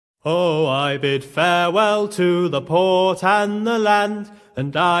Oh, I bid farewell to the port and the land,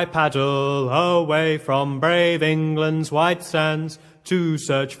 and I paddle away from brave England's white sands, to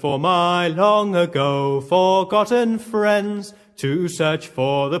search for my long ago forgotten friends, to search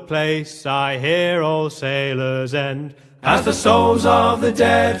for the place I hear all sailors end. As the souls of the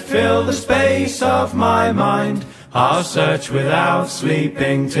dead fill the space of my mind, I'll search without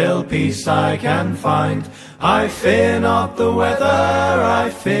sleeping till peace I can find. I fear not the weather, I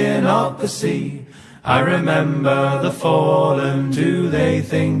fear not the sea. I remember the fallen, do they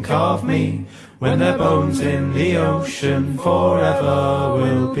think of me, when their bones in the ocean forever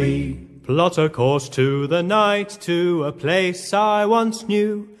will be. Plot a course to the night, to a place I once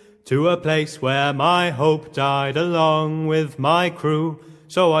knew, to a place where my hope died along with my crew.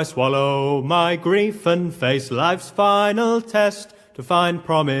 So I swallow my grief and face life's final test, to find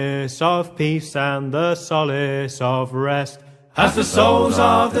promise of peace and the solace of rest. As the souls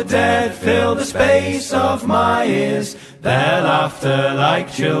of the dead fill the space of my ears, their laughter like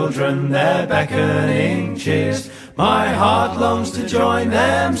children, their beckoning cheers, my heart longs to join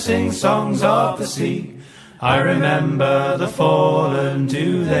them, sing songs of the sea. I remember the fallen,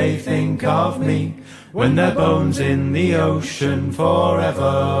 do they think of me, when their bones in the ocean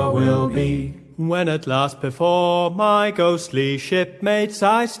forever will be. When at last before my ghostly shipmates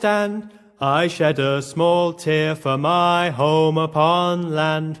I stand, I shed a small tear for my home upon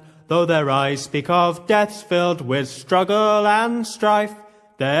land. Though their eyes speak of deaths filled with struggle and strife,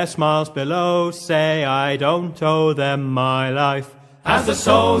 their smiles below say I don't owe them my life. As the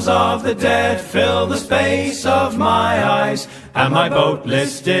souls of the dead fill the space of my eyes, and my boat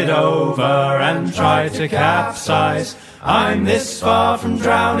listed over and tried to capsize, I'm this far from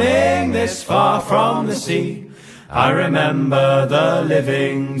drowning, this far from the sea. I remember the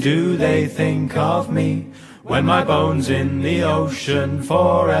living, do they think of me, when my bones in the ocean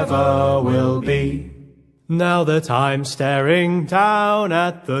forever will be. Now that I'm staring down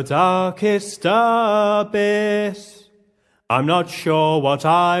at the darkest abyss, I'm not sure what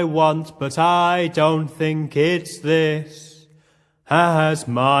I want, but I don't think it's this. As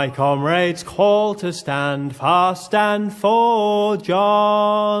my comrades call to stand fast and for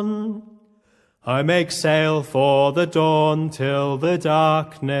John, I make sail for the dawn till the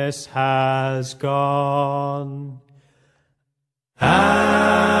darkness has gone.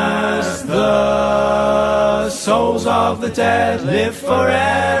 As the souls of the dead live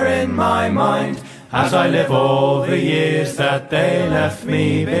forever in my mind, as I live all the years that they left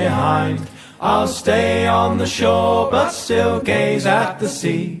me behind, I'll stay on the shore but still gaze at the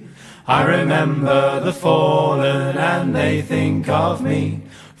sea. I remember the fallen and they think of me,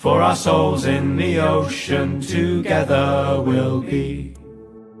 for our souls in the ocean together will be.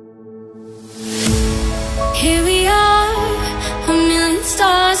 Here we are, a million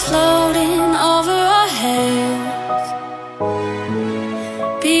stars floating over our heads,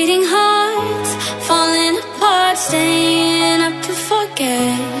 beating hearts, falling apart, staying up to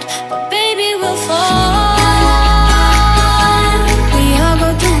forget. But baby, we'll fall. We all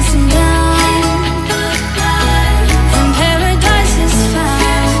go dancing down when paradise is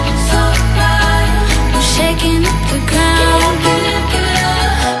found. We're shaking up the ground,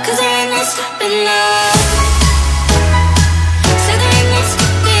 'cause there ain't no stopping now. So there ain't no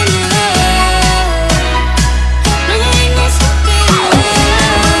stopping.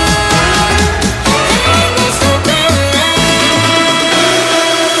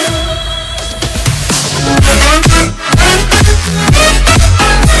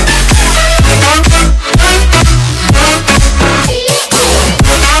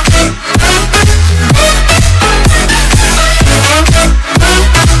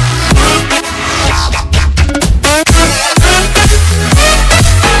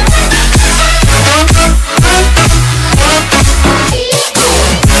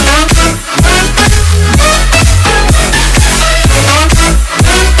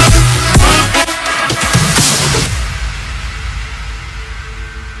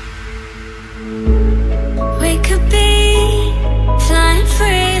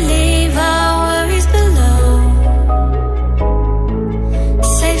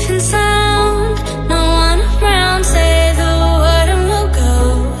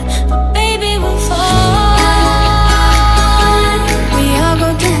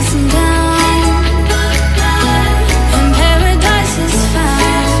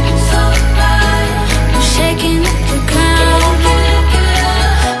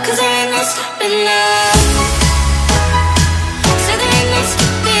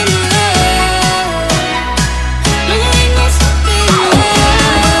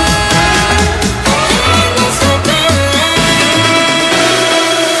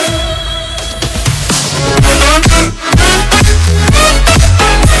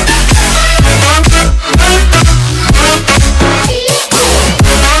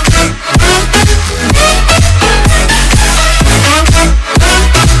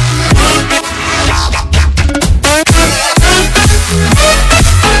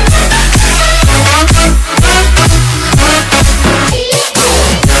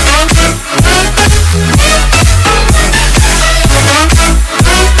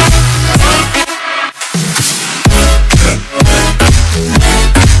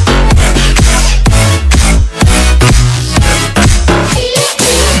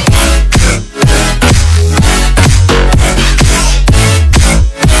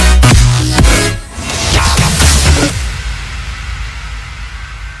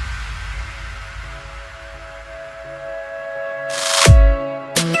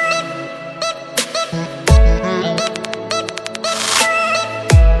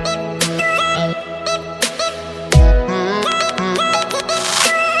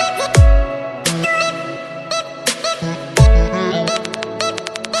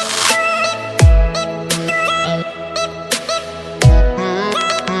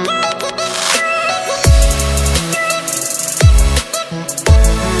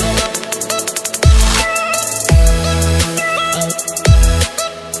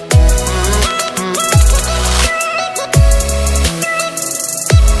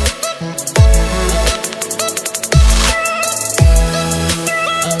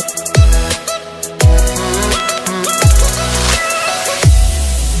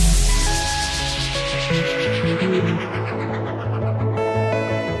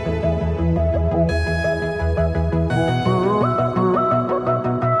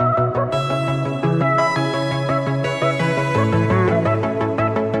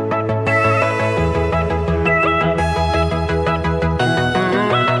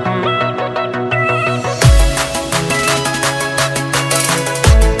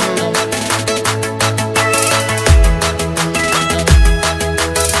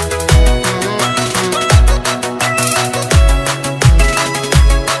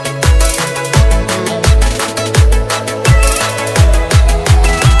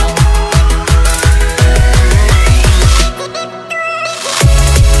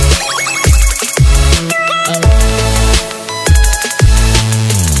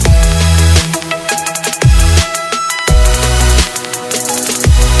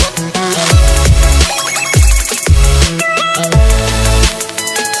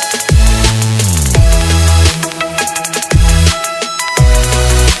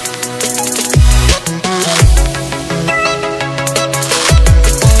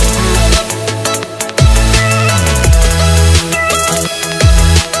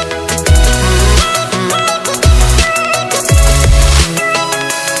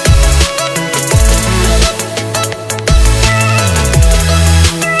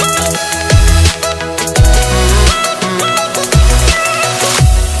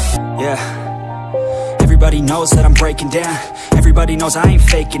 knows that I'm breaking down. Everybody knows I ain't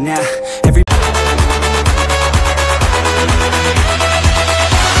faking now.